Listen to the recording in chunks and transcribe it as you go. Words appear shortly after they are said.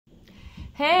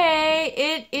Hey,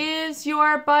 it is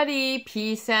your buddy,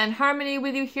 Peace and Harmony,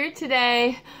 with you here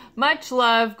today. Much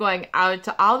love going out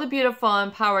to all the beautiful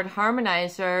empowered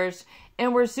harmonizers.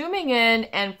 And we're zooming in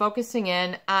and focusing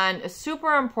in on a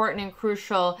super important and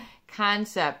crucial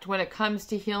concept when it comes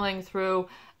to healing through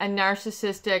a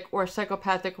narcissistic or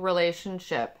psychopathic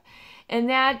relationship. And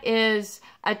that is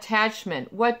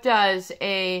attachment. What does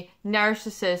a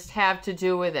narcissist have to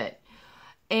do with it?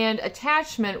 And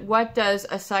attachment, what does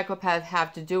a psychopath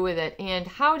have to do with it? And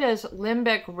how does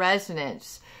limbic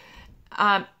resonance,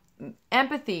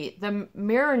 empathy, the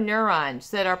mirror neurons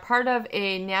that are part of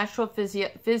a natural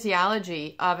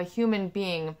physiology of a human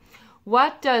being,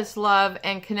 what does love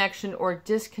and connection or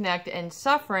disconnect and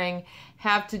suffering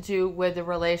have to do with the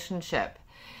relationship?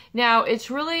 Now, it's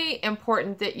really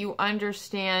important that you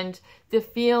understand the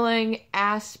feeling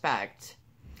aspect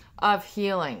of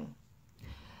healing.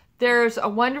 There's a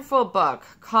wonderful book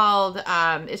called,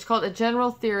 it's called A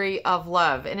General Theory of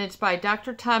Love, and it's by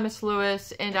Dr. Thomas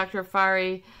Lewis and Dr.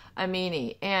 Fari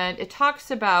Amini, and it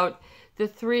talks about the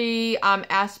three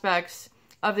aspects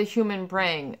of the human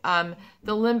brain,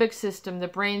 the limbic system, the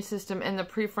brain system, and the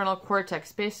prefrontal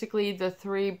cortex, basically the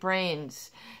three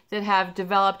brains that have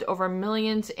developed over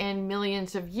millions and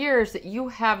millions of years that you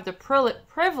have the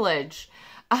privilege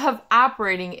of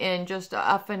operating in. Just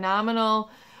a phenomenal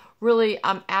really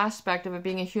aspect of it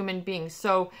being a human being.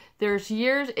 So there's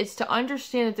years, it's to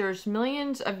understand that there's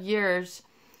millions of years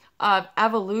of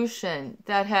evolution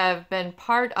that have been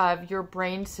part of your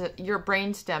brain stem,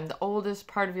 the oldest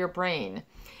part of your brain.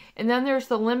 And then there's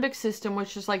the limbic system,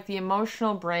 which is like the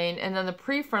emotional brain, and then the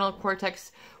prefrontal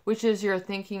cortex, which is your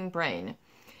thinking brain.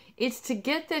 It's to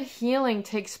get that healing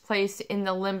takes place in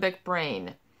the limbic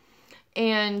brain.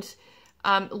 And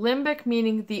limbic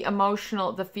meaning the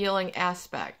emotional, the feeling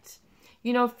aspect.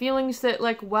 You know, feelings that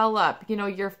like well up. You know,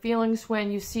 your feelings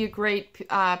when you see a great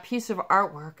piece of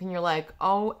artwork and you're like,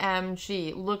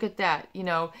 OMG, look at that. You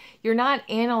know, you're not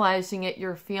analyzing it,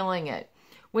 you're feeling it.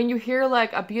 When you hear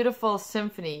like a beautiful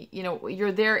symphony, you know,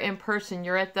 you're there in person,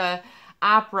 you're at the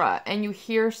opera and you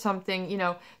hear something, you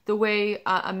know, the way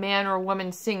a man or a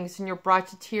woman sings and you're brought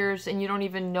to tears and you don't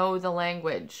even know the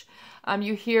language.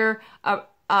 You hear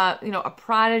a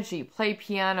prodigy play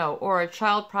piano or a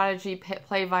child prodigy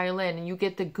play violin and you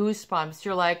get the goosebumps.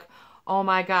 You're like, oh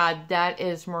my God, that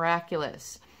is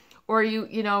miraculous. Or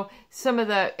you know, some of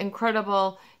the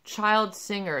incredible child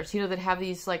singers, you know, that have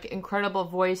these like incredible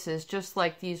voices, just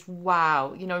like these,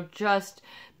 wow, you know, just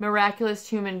miraculous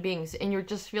human beings. And you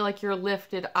just feel like you're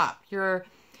lifted up. Your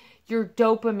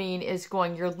dopamine is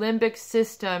going, your limbic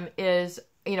system is,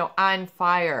 you know, on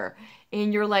fire.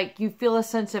 And you're like, you feel a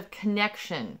sense of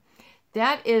connection.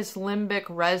 That is limbic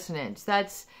resonance.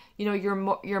 That's, you know,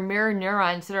 your mirror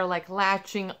neurons that are like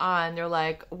latching on. They're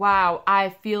like, wow, I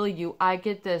feel you. I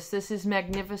get this. This is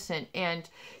magnificent. And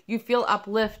you feel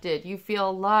uplifted. You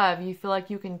feel love. You feel like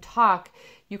you can talk.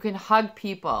 You can hug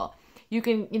people. You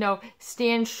can, you know,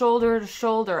 stand shoulder to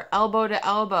shoulder, elbow to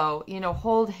elbow, you know,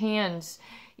 hold hands,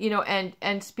 you know,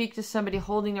 and speak to somebody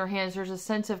holding their hands. There's a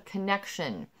sense of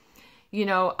connection. You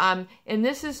know, and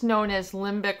this is known as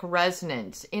limbic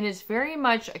resonance, and it's very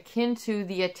much akin to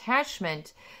the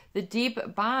attachment, the deep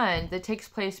bond that takes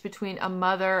place between a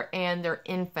mother and their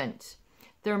infant.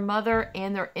 Their mother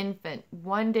and their infant,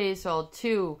 1 day old,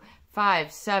 2,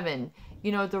 5, 7,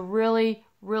 you know, the really,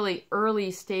 really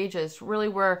early stages, really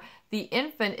where the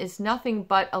infant is nothing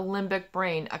but a limbic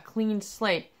brain, a clean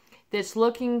slate that's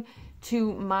looking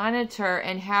to monitor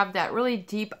and have that really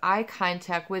deep eye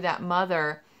contact with that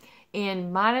mother,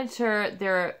 and monitor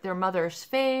their mother's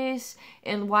face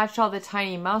and watch all the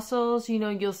tiny muscles. You know,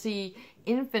 you'll see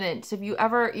infants. If you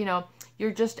ever, you know,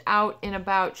 you're just out and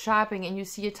about shopping and you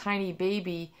see a tiny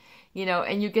baby, you know,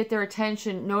 and you get their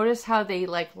attention, notice how they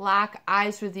like lock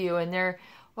eyes with you and they're,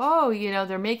 oh, you know,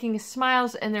 they're making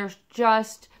smiles and they're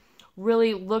just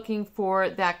really looking for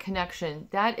that connection.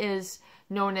 That is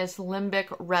known as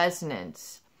limbic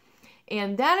resonance.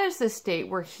 And that is the state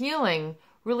where healing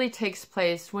really takes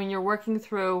place when you're working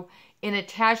through an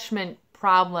attachment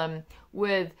problem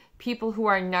with people who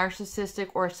are narcissistic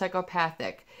or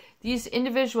psychopathic. These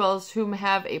individuals who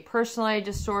have a personality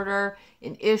disorder,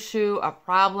 an issue, a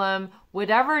problem,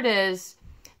 whatever it is,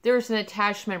 there's an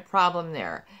attachment problem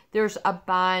there. There's a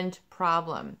bond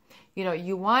problem. You know,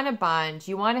 you want to bond,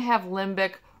 you want to have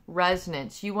limbic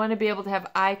resonance, you want to be able to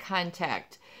have eye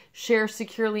contact, share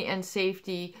securely and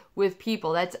safety with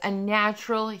people. That's a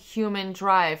natural human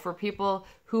drive for people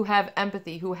who have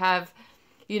empathy, who have,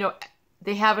 you know,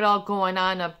 they have it all going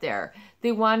on up there.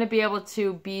 They want to be able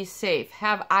to be safe,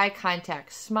 have eye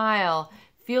contact, smile,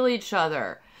 feel each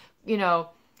other, you know,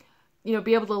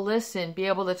 be able to listen, be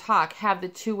able to talk, have the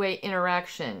two-way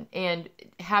interaction, and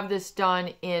have this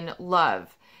done in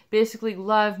love. Basically,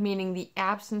 love meaning the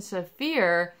absence of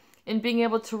fear, and being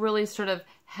able to really sort of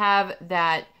have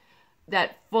that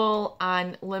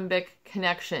full-on limbic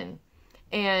connection.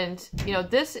 And,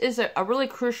 this is a really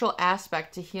crucial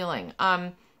aspect to healing.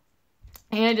 And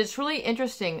it's really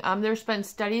interesting. There's been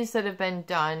studies that have been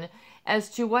done as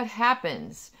to what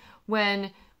happens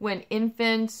when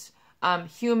infants,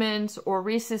 humans, or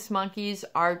rhesus monkeys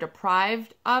are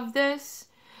deprived of this.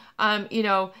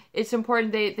 It's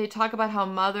important. They talk about how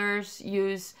mothers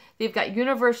they've got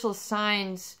universal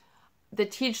signs that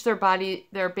teach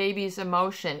their baby's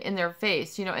emotion in their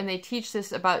face, and they teach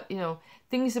this about,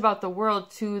 things about the world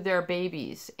to their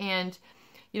babies. And,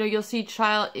 you'll see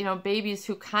babies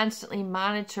who constantly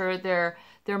monitor their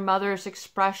mother's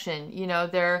expression.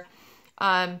 They're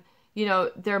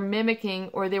mimicking,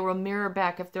 or they will mirror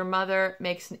back. If their mother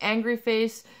makes an angry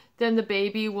face, then the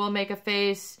baby will make a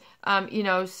face, they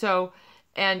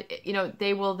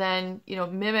will then,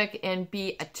 mimic and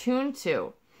be attuned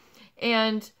to.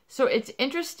 And so it's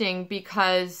interesting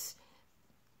because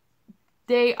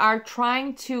they are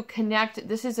trying to connect.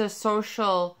 This is a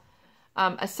psychosocial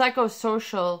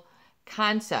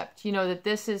concept, that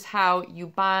this is how you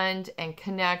bond and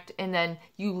connect, and then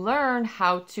you learn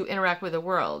how to interact with the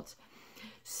world.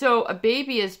 So a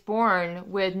baby is born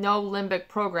with no limbic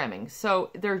programming.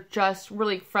 So they're just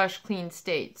really fresh, clean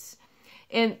states.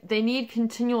 And they need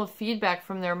continual feedback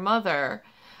from their mother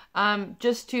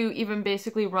just to even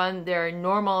basically run their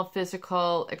normal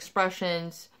physical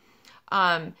expressions.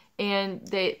 And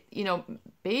they,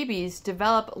 babies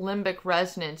develop limbic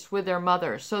resonance with their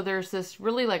mother. So there's this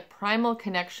really like primal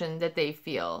connection that they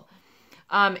feel.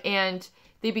 And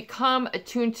they become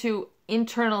attuned to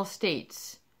internal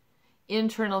states.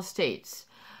 And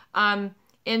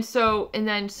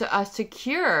then a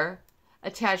secure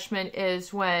attachment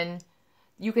is when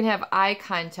you can have eye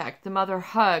contact. The mother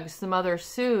hugs, the mother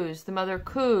soothes, the mother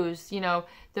coos,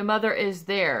 the mother is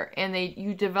there, and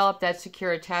you develop that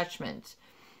secure attachment.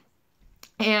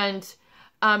 And,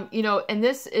 and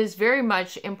this is very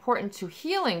much important to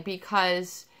healing,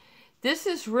 because this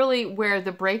is really where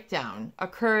the breakdown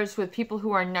occurs with people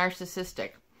who are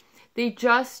narcissistic. They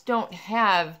just don't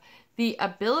have the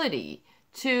ability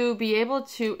to be able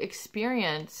to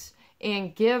experience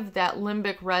and give that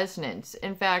limbic resonance.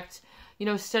 In fact,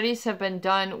 studies have been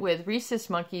done with rhesus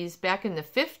monkeys back in the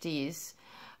 50s,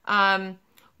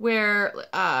 where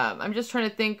I'm just trying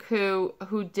to think who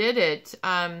did it.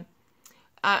 It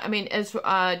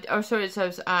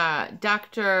says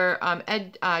Dr.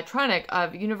 Ed Tronick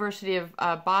of University of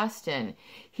Boston.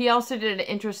 He also did an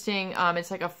interesting,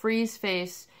 it's like a freeze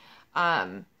face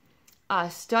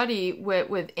study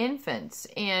with infants,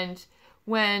 and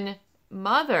when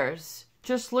mothers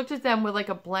just looked at them with like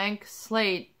a blank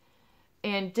slate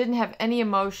and didn't have any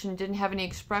emotion, didn't have any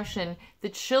expression, the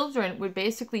children would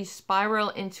basically spiral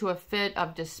into a fit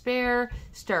of despair,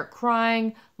 start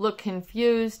crying, look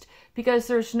confused, because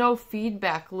there's no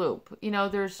feedback loop.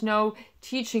 There's no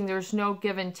teaching, there's no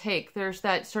give and take. There's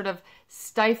that sort of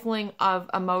stifling of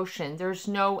emotion. There's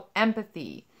no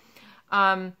empathy.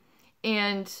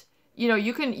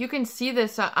 You can see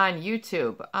this on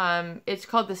YouTube. It's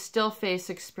called the Still Face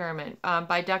Experiment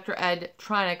by Dr. Ed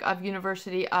Tronick of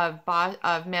University of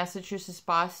Massachusetts,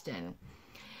 Boston.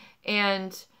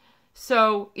 And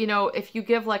so, if you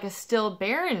give like a still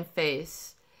barren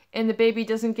face and the baby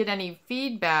doesn't get any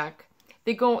feedback,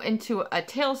 they go into a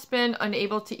tailspin,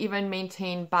 unable to even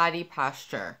maintain body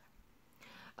posture.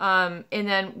 And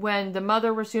then when the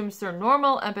mother resumes their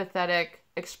normal empathetic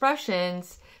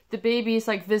expressions, the baby's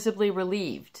like visibly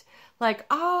relieved. Like,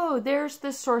 oh, there's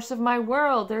the source of my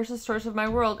world. There's the source of my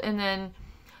world. And then,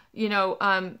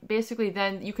 basically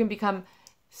then you can become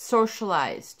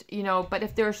socialized, but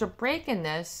if there's a break in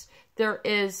this, there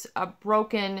is a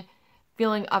broken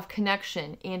feeling of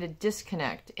connection and a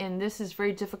disconnect. And this is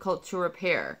very difficult to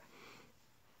repair.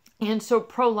 And so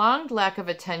prolonged lack of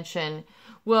attention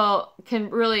can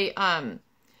really,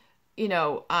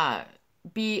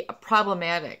 be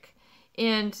problematic.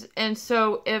 And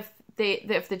so if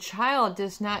the child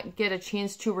does not get a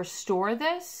chance to restore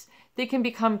this, they can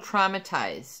become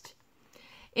traumatized.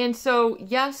 And so,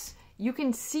 yes, you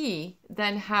can see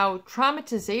then how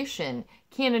traumatization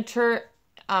can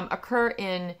occur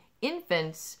in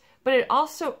infants, but it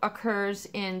also occurs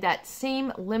in that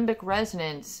same limbic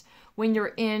resonance when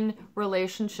you're in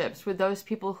relationships with those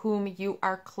people whom you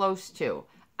are close to,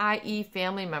 i.e.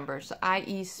 family members,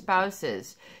 i.e.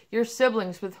 spouses, your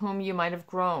siblings with whom you might have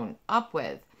grown up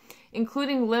with,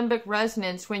 including limbic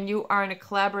resonance when you are in a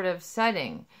collaborative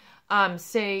setting,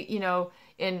 say,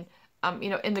 in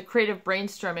the creative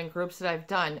brainstorming groups that I've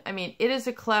done. I mean, it is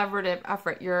a collaborative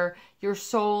effort. Your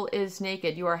soul is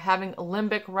naked. You are having a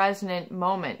limbic resonant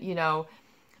moment. You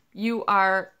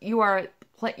are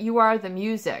the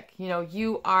music.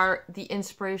 You are the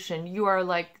inspiration. You are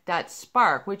like that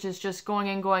spark, which is just going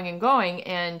and going and going.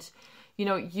 And,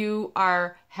 you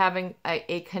are having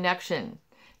a connection.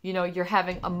 You're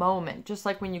having a moment. Just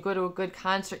like when you go to a good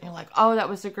concert, and you're like, oh, that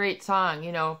was a great song.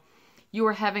 You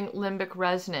are having limbic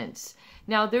resonance.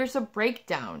 Now, there's a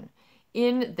breakdown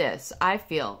in this, I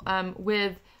feel,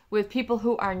 with people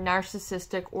who are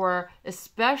narcissistic, or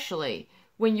especially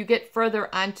when you get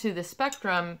further onto the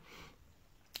spectrum,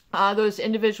 those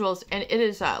individuals, and it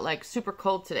is like super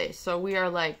cold today, so we are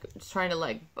like trying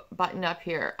to button up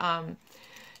here.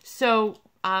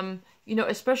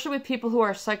 Especially with people who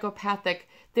are psychopathic,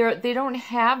 they don't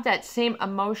have that same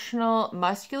emotional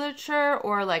musculature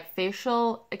or like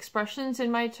facial expressions in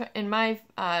my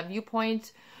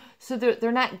viewpoint. So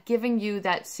they're not giving you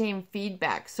that same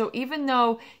feedback. So even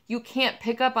though you can't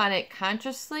pick up on it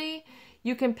consciously,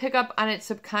 you can pick up on it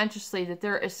subconsciously that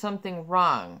there is something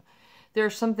wrong.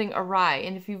 There's something awry.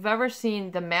 And if you've ever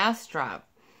seen the mass drop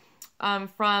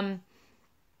from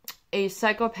a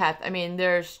psychopath, I mean,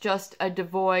 there's just a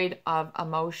devoid of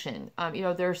emotion.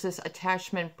 There's this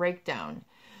attachment breakdown.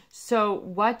 So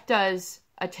what does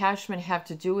attachment have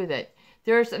to do with it?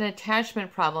 There's an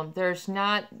attachment problem. There's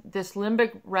not, this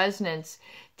limbic resonance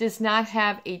does not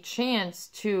have a chance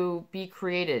to be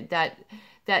created. That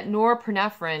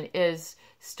norepinephrine is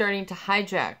starting to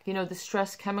hijack. The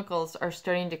stress chemicals are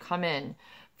starting to come in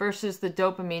versus the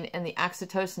dopamine and the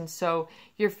oxytocin. So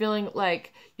you're feeling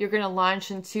like you're going to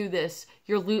launch into this.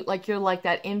 You're like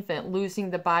that infant losing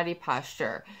the body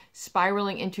posture,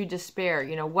 spiraling into despair.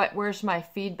 Where's my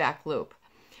feedback loop?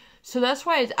 So that's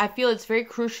why I feel it's very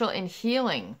crucial in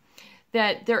healing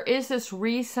that there is this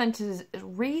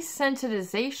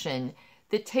resensitization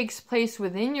that takes place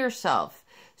within yourself.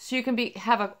 So you can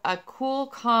have a cool,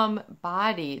 calm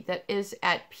body that is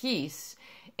at peace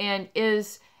and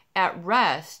is at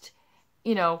rest,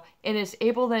 and is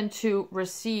able then to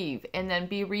receive and then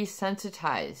be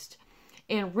resensitized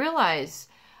and realize,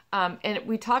 and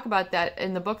we talk about that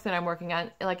in the book that I'm working on,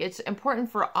 like it's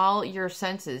important for all your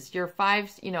senses, your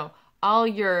five, all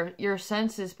your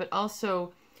senses, but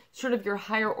also sort of your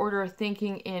higher order of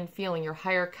thinking and feeling, your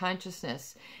higher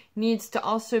consciousness needs to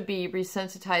also be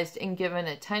resensitized and given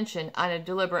attention on a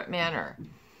deliberate manner.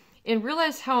 And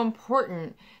realize how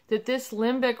important that this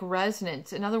limbic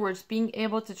resonance, in other words, being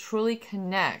able to truly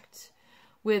connect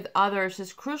with others,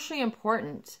 is crucially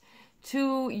important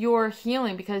to your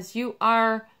healing, because you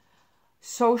are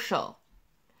social.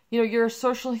 You're a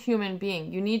social human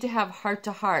being. You need to have heart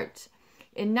to heart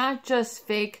and not just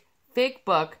fake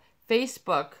Facebook,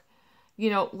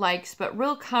 likes, but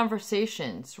real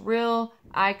conversations, real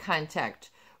eye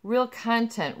contact, real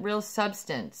content, real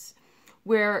substance,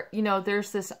 where,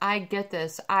 there's this, I get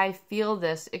this, I feel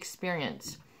this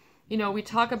experience. We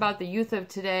talk about the youth of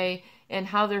today and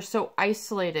how they're so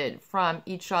isolated from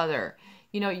each other.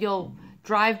 You'll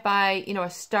drive by, a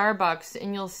Starbucks,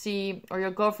 and you'll see, or you'll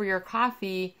go for your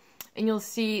coffee and you'll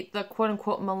see the quote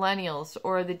unquote millennials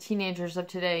or the teenagers of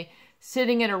today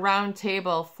sitting at a round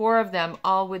table, 4 of them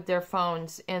all with their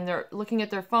phones, and they're looking at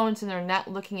their phones and they're not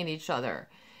looking at each other.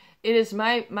 It is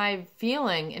my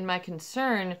feeling and my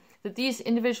concern that these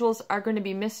individuals are going to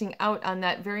be missing out on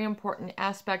that very important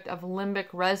aspect of limbic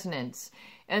resonance.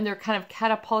 And they're kind of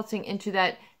catapulting into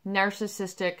that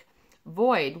narcissistic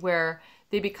void where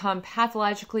they become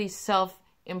pathologically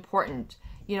self-important,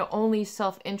 only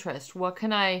self-interest. What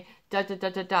can I,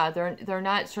 They're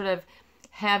not sort of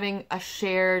having a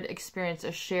shared experience,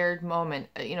 a shared moment,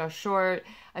 a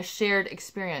shared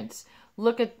experience.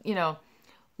 Look at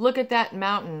that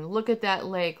mountain, look at that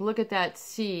lake, look at that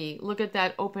sea, look at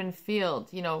that open field,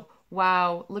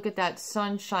 wow, look at that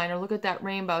sunshine, or look at that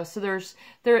rainbow. So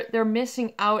they're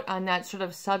missing out on that sort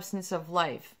of substance of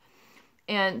life.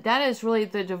 And that is really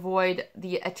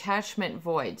the attachment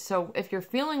void. So if you're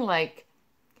feeling like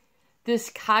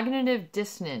this cognitive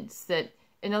dissonance, that,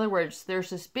 in other words, there's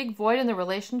this big void in the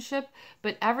relationship,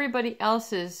 but everybody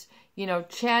else is,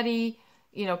 chatty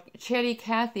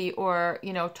Cathy, or,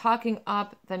 talking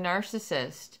up the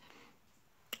narcissist,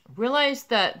 realize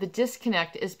that the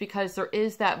disconnect is because there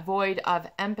is that void of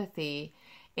empathy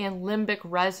and limbic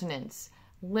resonance.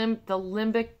 The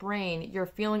limbic brain, your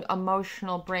feeling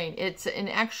emotional brain. It's an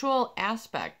actual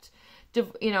aspect.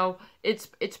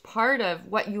 It's part of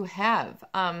what you have.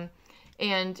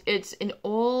 And it's an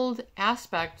old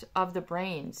aspect of the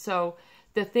brain. So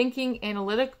The thinking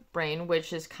analytic brain,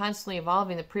 which is constantly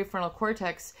evolving, the prefrontal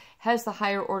cortex, has the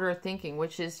higher order of thinking,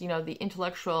 which is, the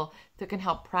intellectual that can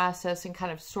help process and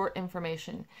kind of sort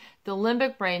information. The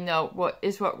limbic brain, though,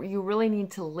 is what you really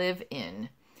need to live in.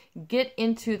 Get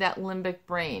into that limbic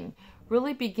brain.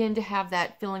 Really begin to have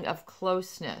that feeling of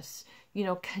closeness,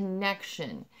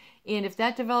 connection. And if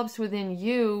that develops within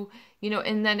you,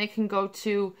 and then it can go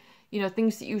to,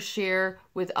 things that you share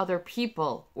with other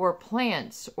people or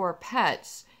plants or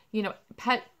pets,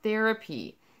 pet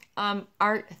therapy,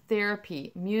 art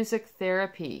therapy, music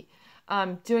therapy,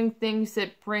 doing things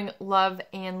that bring love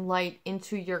and light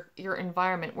into your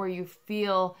environment where you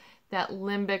feel that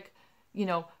limbic,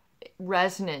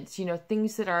 resonance,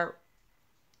 things that are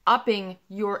upping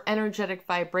your energetic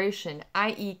vibration,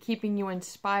 i.e. keeping you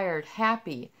inspired,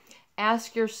 happy.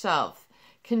 Ask yourself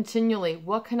continually,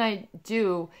 what can I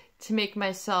do to make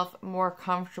myself more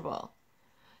comfortable?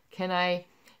 Can I,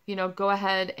 go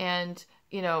ahead and,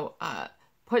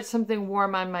 put something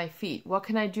warm on my feet? What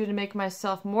can I do to make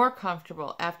myself more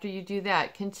comfortable? After you do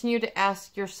that, continue to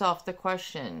ask yourself the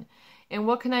question, and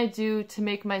what can I do to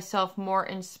make myself more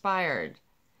inspired?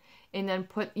 And then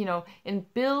put,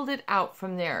 and build it out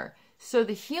from there. So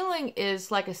the healing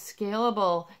is like a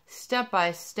scalable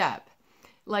step-by-step.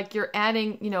 Like you're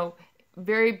adding,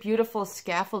 very beautiful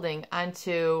scaffolding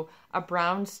onto a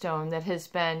brownstone that has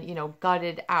been,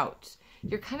 gutted out.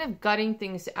 You're kind of gutting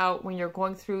things out when you're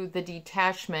going through the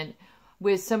detachment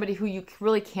with somebody who you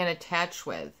really can't attach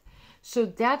with. So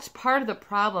that's part of the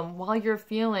problem while you're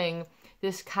feeling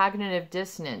this cognitive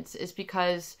dissonance, is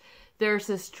because there's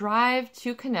this drive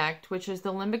to connect, which is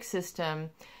the limbic system,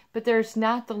 but there's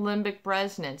not the limbic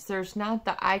resonance. There's not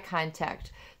the eye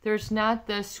contact. There's not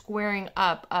the squaring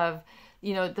up of,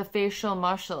 the facial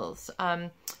muscles,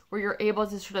 where you're able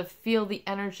to sort of feel the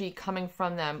energy coming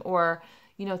from them, or,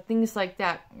 things like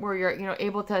that, where you're,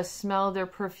 able to smell their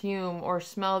perfume or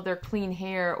smell their clean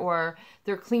hair or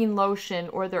their clean lotion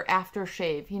or their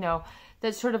aftershave,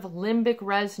 that sort of limbic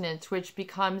resonance, which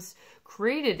becomes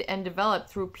created and developed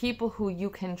through people who you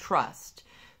can trust,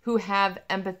 who have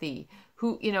empathy,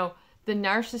 who, the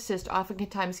narcissist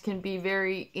oftentimes can be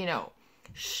very,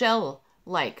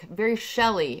 shell-like, very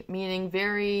shelly, meaning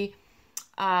very,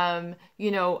 surfacey,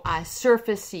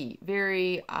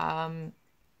 very,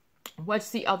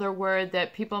 what's the other word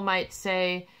that people might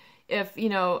say if,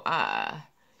 that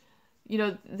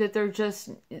they're just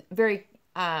very,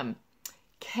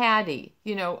 catty,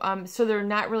 so they're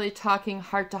not really talking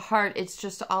heart to heart. It's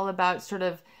just all about sort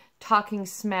of talking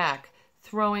smack,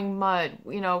 throwing mud.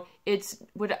 It's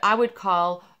what I would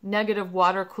call negative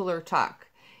water cooler talk.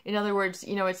 In other words,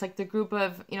 it's like the group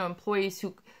of, employees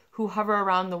who hover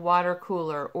around the water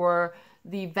cooler or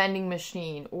the vending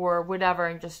machine or whatever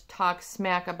and just talk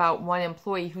smack about one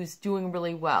employee who's doing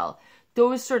really well.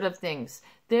 Those sort of things.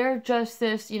 They're just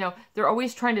this, they're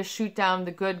always trying to shoot down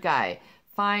the good guy.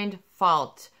 Find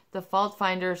fault, the fault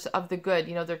finders of the good.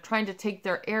 They're trying to take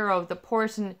their arrow, the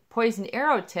poison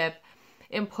arrow tip,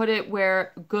 and put it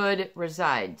where good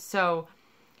resides. So,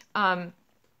 and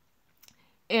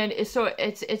so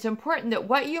it's important that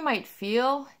what you might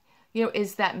feel,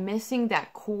 is that missing,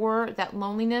 that core, that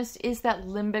loneliness, is that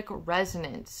limbic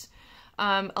resonance.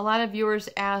 A lot of viewers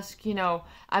ask,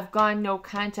 I've gone no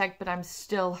contact, but I'm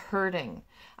still hurting.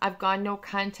 I've gone no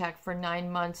contact for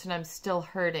 9 months and I'm still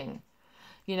hurting.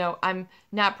 I'm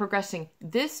not progressing.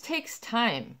 This takes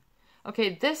time.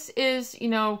 Okay, this is,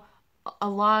 a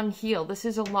long heal. This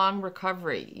is a long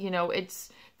recovery.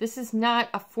 This is not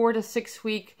a 4 to 6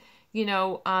 week,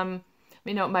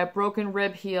 my broken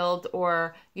rib healed,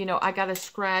 or, I got a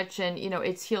scratch and,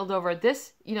 it's healed over.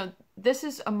 This, this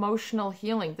is emotional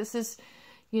healing. This is,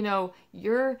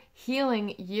 you're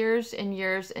healing years and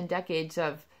years and decades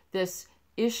of this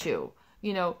issue,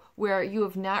 where you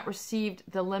have not received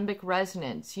the limbic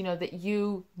resonance, that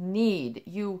you need,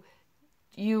 you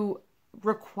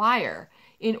require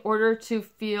in order to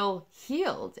feel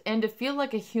healed and to feel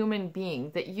like a human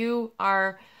being, that you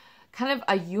are kind of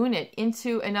a unit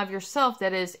into and of yourself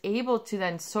that is able to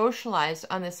then socialize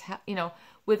on this,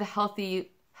 with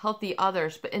healthy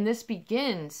others. And this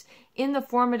begins in the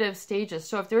formative stages.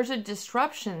 So if there's a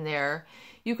disruption there,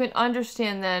 you can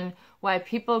understand then why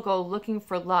people go looking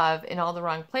for love in all the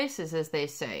wrong places, as they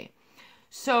say.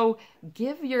 So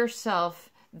give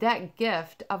yourself that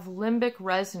gift of limbic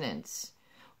resonance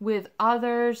with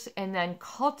others, and then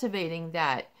cultivating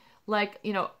that, like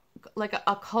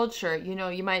a culture.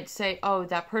 You might say, oh,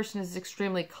 that person is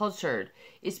extremely cultured.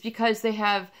 It's because they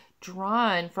have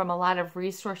drawn from a lot of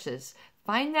resources.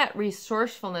 Find that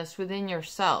resourcefulness within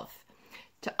yourself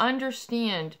to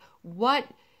understand what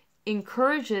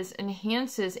encourages,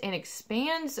 enhances, and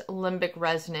expands limbic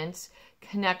resonance,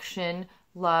 connection,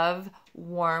 love,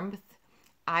 warmth,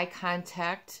 eye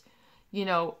contact,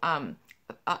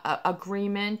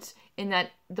 agreement, in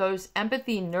that those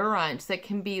empathy neurons that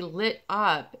can be lit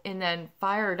up and then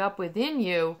fired up within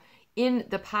you in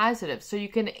the positive. So you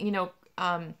can,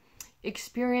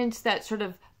 experience that sort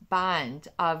of bond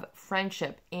of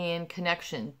friendship and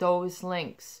connection, those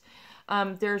links.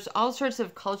 There's all sorts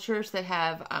of cultures that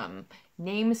have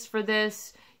names for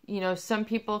this. Some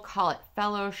people call it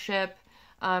fellowship.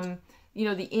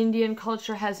 The Indian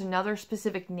culture has another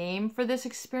specific name for this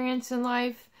experience in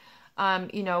life.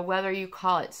 Whether you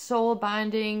call it soul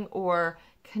bonding or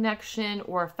connection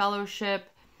or fellowship,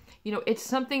 it's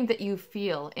something that you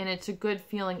feel, and it's a good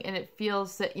feeling, and it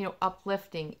feels that,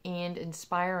 uplifting and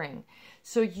inspiring.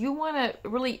 So you want to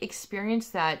really experience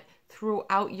that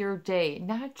throughout your day,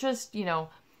 not just,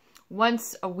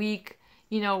 once a week,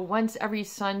 once every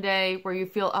Sunday where you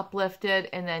feel uplifted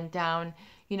and then down.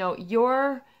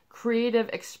 Your creative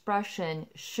expression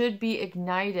should be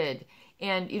ignited.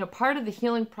 And, part of the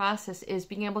healing process is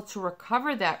being able to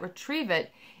recover that, retrieve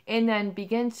it, and then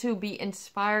begin to be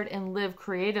inspired and live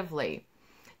creatively.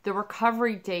 The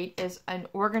recovery date is an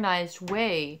organized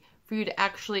way for you to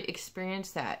actually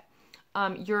experience that.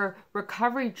 Your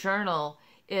recovery journal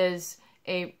is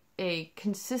a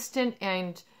consistent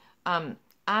and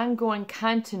ongoing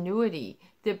continuity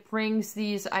that brings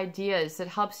these ideas, that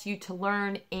helps you to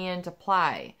learn and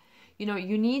apply.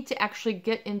 You need to actually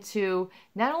get into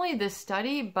not only the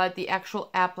study, but the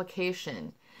actual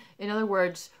application. In other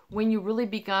words, when you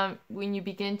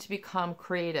begin to become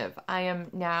creative. I am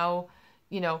now,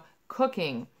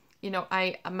 cooking.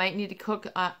 I might need to cook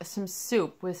some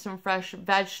soup with some fresh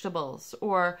vegetables,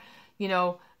 or,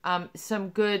 some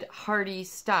good hearty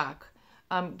stock.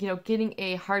 Getting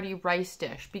a hearty rice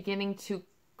dish, beginning to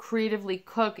creatively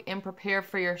cook and prepare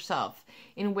for yourself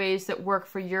in ways that work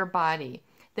for your body.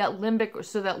 That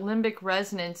limbic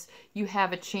resonance, you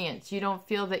have a chance. You don't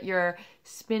feel that you're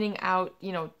spinning out,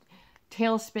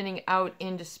 tail spinning out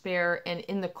in despair and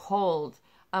in the cold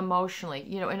emotionally.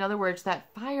 In other words,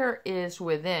 that fire is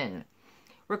within.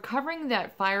 Recovering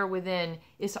that fire within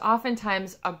is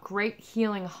oftentimes a great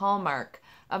healing hallmark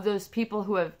of those people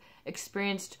who have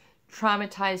experienced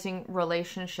traumatizing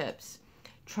relationships,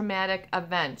 traumatic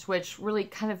events, which really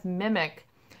kind of mimic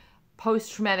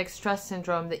post-traumatic stress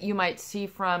syndrome that you might see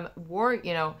from war,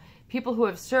 people who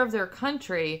have served their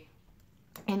country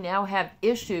and now have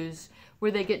issues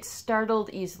where they get startled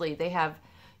easily. They have,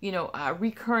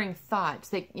 recurring thoughts.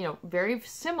 They, very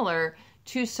similar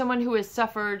to someone who has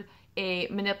suffered a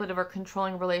manipulative or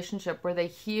controlling relationship, where they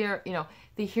hear,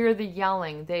 they hear the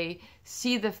yelling, they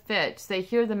see the fits, they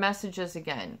hear the messages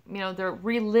again. They're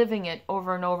reliving it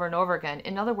over and over and over again.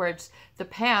 In other words, the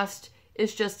past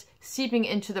is just seeping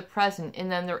into the present, and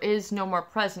then there is no more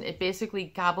present. It basically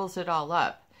gobbles it all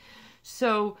up.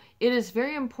 So it is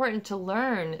very important to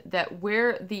learn that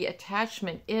where the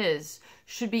attachment is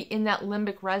should be in that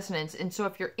limbic resonance. And so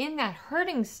if you're in that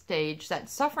hurting stage, that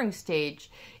suffering stage,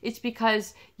 it's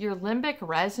because your limbic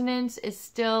resonance is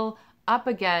still up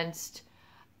against,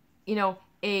 the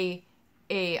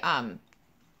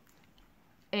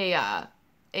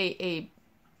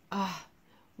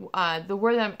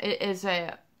word is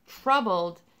a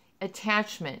troubled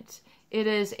attachment. It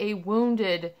is a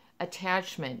wounded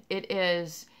attachment. It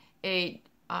is a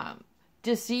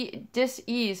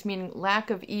dis-ease, meaning lack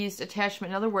of ease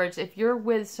attachment. In other words, if you're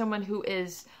with someone who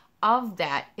is of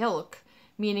that ilk,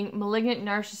 meaning malignant,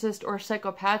 narcissist, or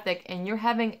psychopathic, and you're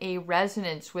having a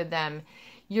resonance with them,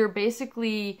 you're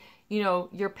basically,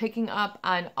 you're picking up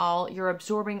on you're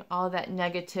absorbing all that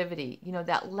negativity,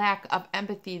 that lack of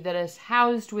empathy that is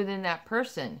housed within that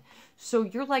person. So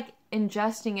you're like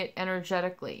ingesting it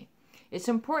energetically. It's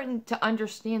important to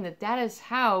understand that that is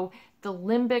how the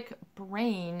limbic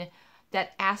brain,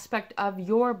 that aspect of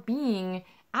your being,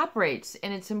 operates.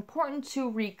 And it's important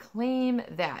to reclaim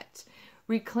that.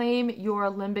 Reclaim your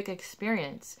limbic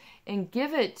experience and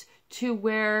give it to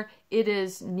where it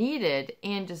is needed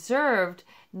and deserved,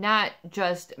 not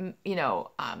just,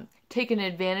 taken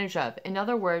advantage of. In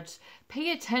other words,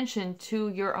 pay attention to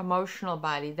your emotional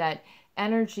body, that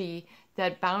energy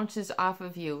that bounces off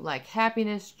of you, like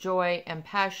happiness, joy, and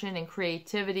passion, and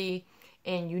creativity,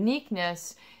 and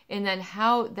uniqueness, and then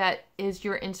how that is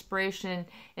your inspiration,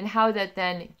 and how that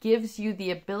then gives you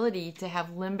the ability to have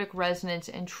limbic resonance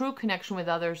and true connection with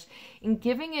others, and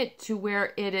giving it to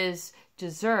where it is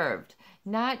deserved,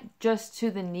 not just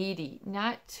to the needy,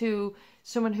 not to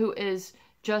someone who is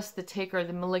just the taker,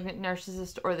 the malignant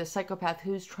narcissist, or the psychopath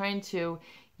who's trying to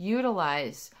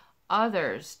utilize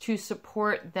others to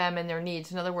support them and their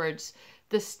needs. In other words,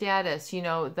 the status, you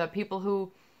know, the people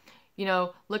who, you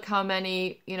know, look how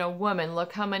many, you know, women,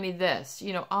 look how many this,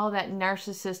 you know, all that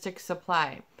narcissistic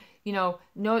supply. You know,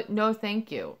 no,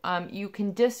 thank you. You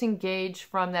can disengage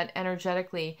from that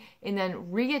energetically and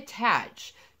then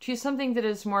reattach to something that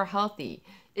is more healthy.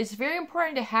 It's very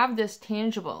important to have this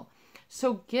tangible.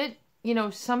 So get, you know,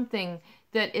 something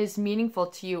that is meaningful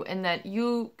to you and that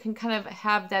you can kind of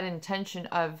have that intention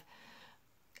of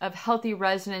healthy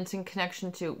resonance and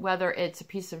connection to, whether it's a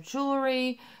piece of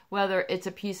jewelry, whether it's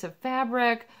a piece of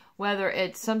fabric, whether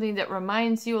it's something that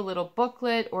reminds you, a little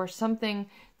booklet, or something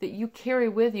that you carry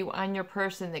with you on your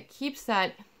person that keeps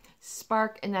that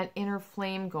spark and that inner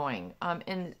flame going.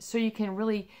 And so you can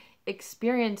really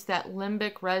experience that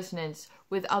limbic resonance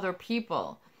with other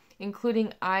people,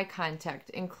 including eye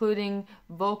contact, including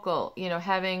vocal, you know,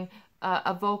 having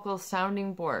a vocal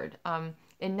sounding board,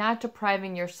 and not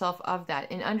depriving yourself of that,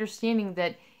 and understanding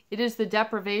that it is the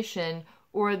deprivation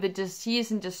or the disease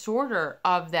and disorder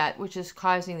of that which is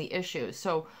causing the issue.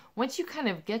 So once you kind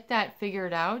of get that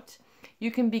figured out,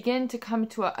 you can begin to come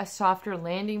to a softer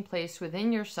landing place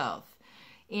within yourself.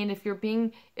 And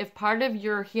if part of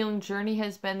your healing journey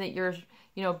has been that you're,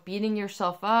 you know, beating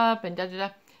yourself up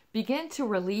and begin to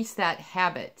release that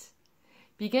habit.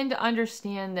 Begin to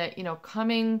understand that, you know,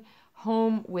 coming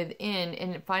home within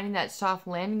and finding that soft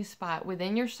landing spot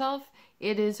within yourself,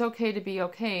 it is okay to be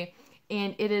okay.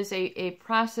 And it is a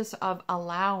process of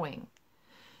allowing.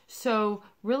 So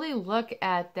really look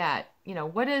at that. You know,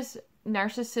 what is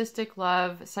narcissistic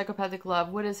love, psychopathic love?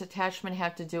 What does attachment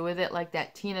have to do with it? Like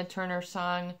that Tina Turner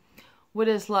song. What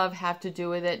does love have to do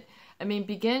with it? I mean,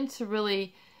 begin to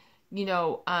really, you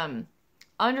know,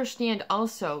 understand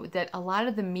also that a lot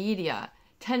of the media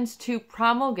tends to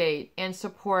promulgate and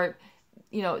support,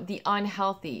 you know, the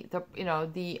unhealthy, the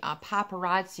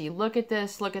paparazzi. Look at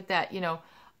this, look at that, you know.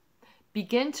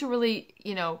 Begin to really,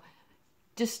 you know,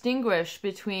 distinguish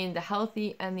between the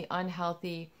healthy and the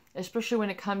unhealthy, especially when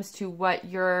it comes to what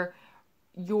your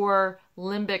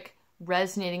limbic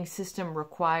resonating system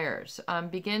requires.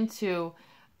 Begin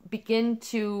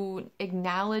to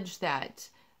acknowledge that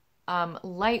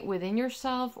light within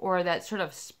yourself, or that sort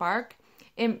of spark.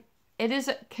 And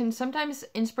sometimes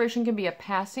inspiration can be a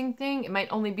passing thing. It might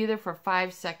only be there for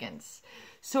 5 seconds.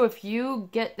 So if you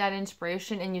get that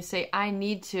inspiration and you say, I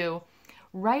need to,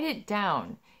 write it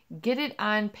down, get it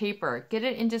on paper, get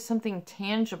it into something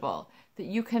tangible that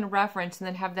you can reference, and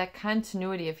then have that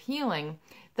continuity of healing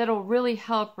that'll really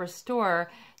help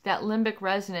restore that limbic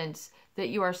resonance that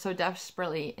you are so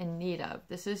desperately in need of.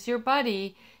 This is your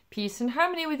buddy, Peace and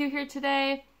Harmony, with you here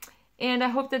today. And I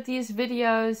hope that these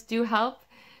videos do help.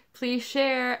 Please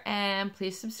share and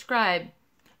please subscribe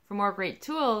for more great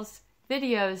tools,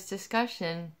 videos,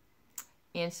 discussion,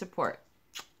 and support.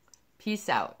 Peace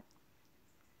out.